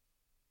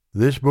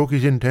This book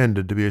is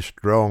intended to be a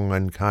strong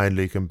and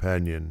kindly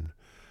companion,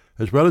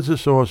 as well as a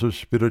source of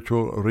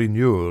spiritual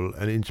renewal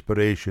and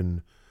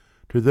inspiration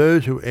to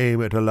those who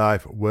aim at a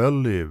life well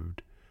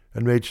lived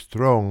and made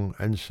strong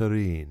and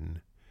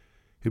serene.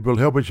 It will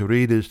help its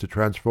readers to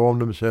transform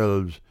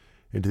themselves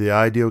into the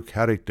ideal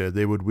character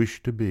they would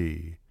wish to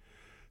be,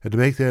 and to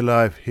make their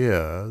life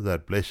here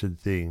that blessed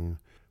thing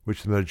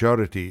which the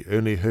majority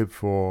only hope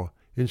for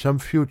in some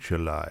future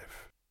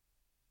life.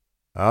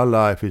 Our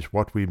life is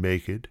what we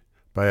make it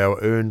by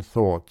our own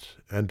thoughts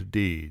and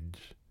deeds.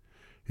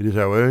 It is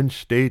our own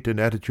state and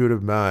attitude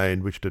of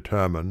mind which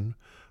determine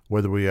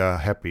whether we are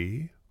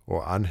happy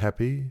or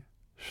unhappy,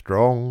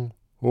 strong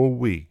or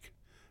weak,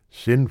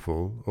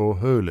 sinful or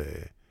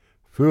holy,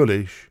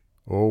 foolish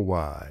or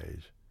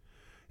wise.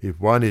 If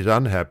one is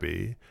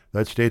unhappy,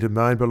 that state of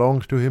mind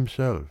belongs to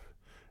himself,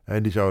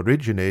 and is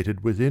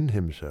originated within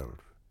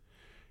himself.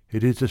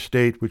 It is a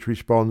state which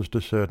responds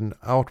to certain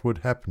outward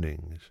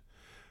happenings,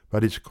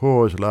 but its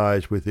cause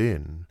lies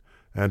within,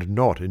 and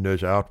not in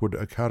those outward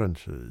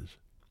occurrences.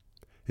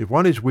 If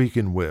one is weak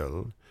in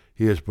will,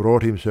 he has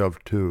brought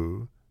himself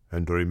to,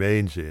 and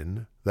remains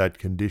in, that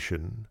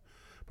condition,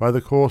 by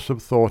the course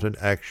of thought and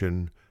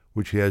action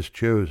which he has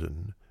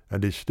chosen,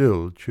 and is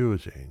still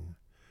choosing.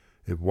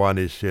 If one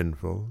is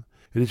sinful,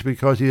 it is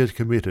because he has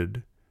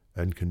committed,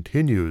 and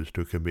continues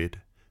to commit,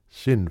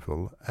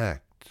 sinful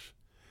acts.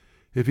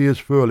 If he is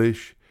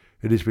foolish,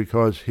 it is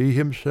because he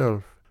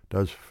himself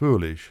does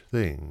foolish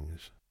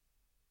things.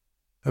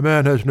 A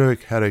man has no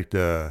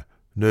character,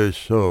 no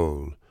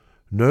soul,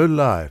 no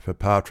life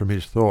apart from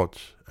his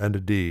thoughts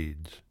and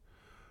deeds.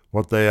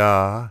 What they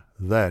are,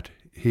 that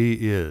he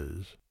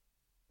is.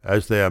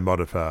 As they are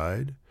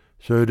modified,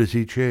 so does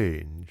he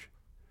change.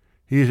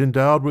 He is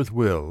endowed with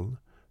will,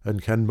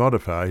 and can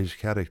modify his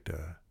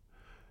character.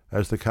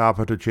 As the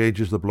carpenter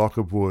changes the block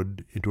of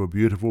wood into a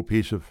beautiful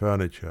piece of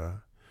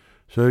furniture,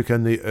 so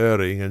can the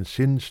erring and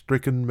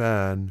sin-stricken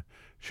man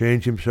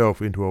change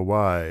himself into a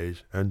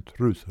wise and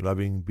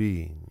truth-loving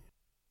being.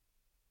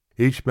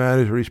 Each man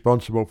is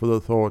responsible for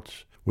the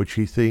thoughts which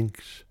he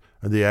thinks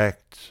and the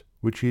acts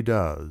which he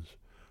does,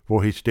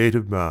 for his state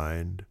of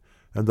mind,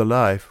 and the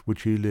life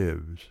which he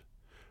lives.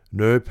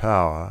 No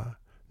power,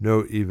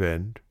 no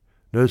event,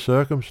 no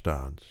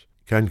circumstance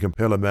can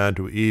compel a man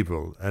to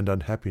evil and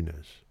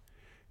unhappiness.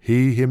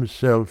 He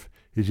himself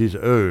is his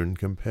own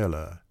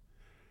compeller.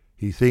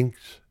 He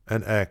thinks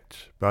and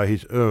acts by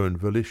his own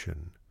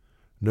volition.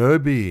 No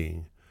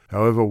being,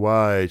 however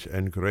wise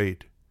and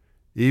great,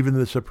 even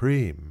the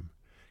supreme,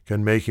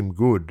 can make him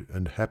good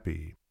and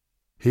happy.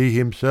 He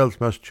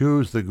himself must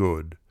choose the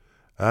good,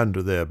 and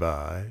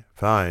thereby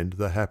find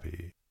the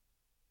happy.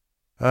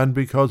 And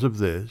because of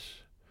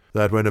this,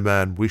 that when a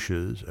man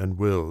wishes and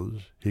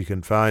wills he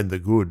can find the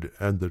good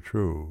and the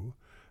true,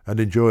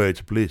 and enjoy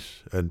its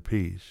bliss and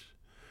peace,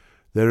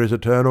 there is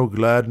eternal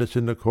gladness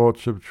in the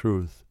courts of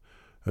truth,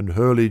 and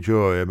holy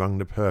joy among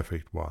the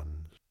perfect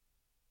ones.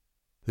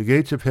 The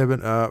gates of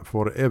heaven are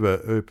for ever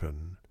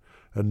open,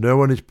 and no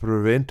one is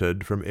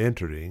prevented from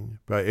entering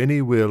by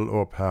any will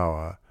or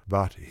power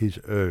but his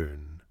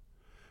own.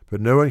 But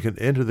no one can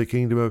enter the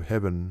kingdom of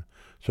heaven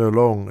so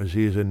long as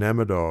he is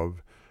enamoured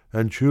of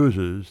and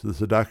chooses the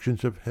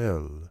seductions of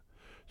hell,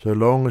 so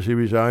long as he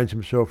resigns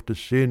himself to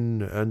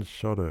sin and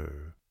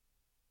sorrow.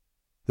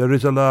 There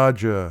is a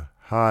larger,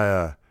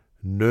 higher,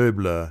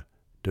 nobler,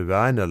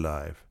 diviner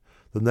life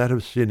than that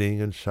of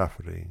sinning and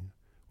suffering,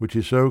 which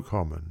is so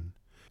common,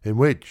 in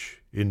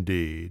which,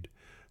 indeed,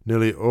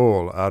 nearly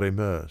all are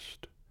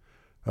immersed,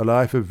 a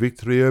life of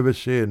victory over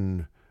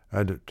sin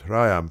and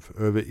triumph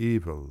over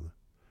evil,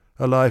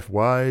 a life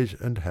wise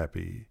and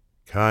happy,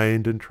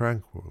 kind and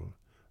tranquil,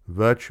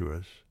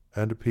 virtuous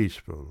and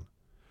peaceful.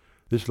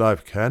 This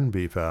life can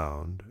be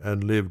found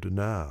and lived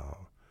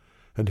now,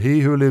 and he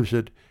who lives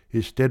it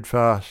is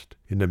steadfast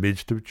in the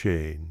midst of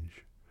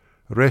change,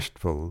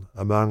 restful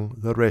among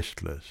the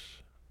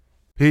restless,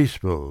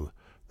 peaceful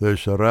though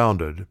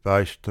surrounded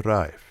by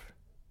strife.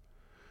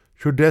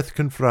 Should death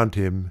confront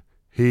him,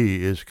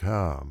 he is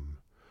calm.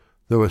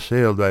 Though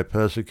assailed by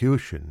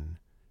persecution,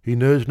 he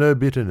knows no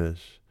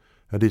bitterness,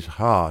 and his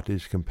heart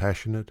is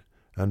compassionate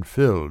and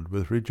filled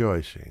with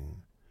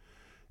rejoicing.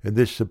 In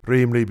this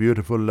supremely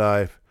beautiful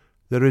life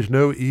there is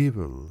no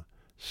evil,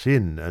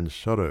 sin and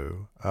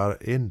sorrow are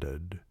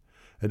ended,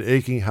 and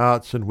aching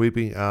hearts and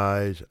weeping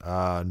eyes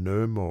are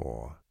no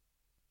more.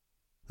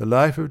 The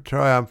life of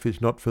triumph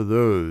is not for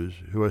those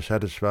who are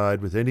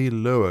satisfied with any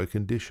lower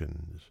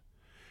conditions.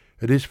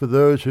 It is for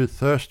those who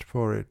thirst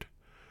for it,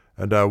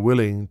 and are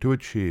willing to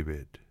achieve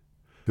it,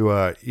 who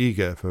are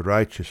eager for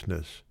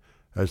righteousness,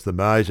 as the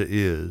miser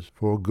is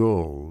for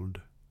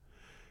gold.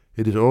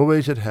 It is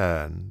always at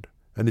hand,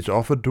 and is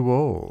offered to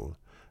all,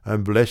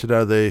 and blessed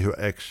are they who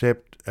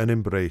accept and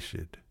embrace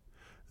it.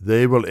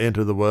 They will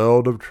enter the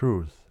world of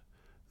truth.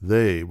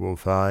 They will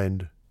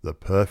find the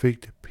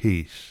perfect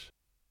peace.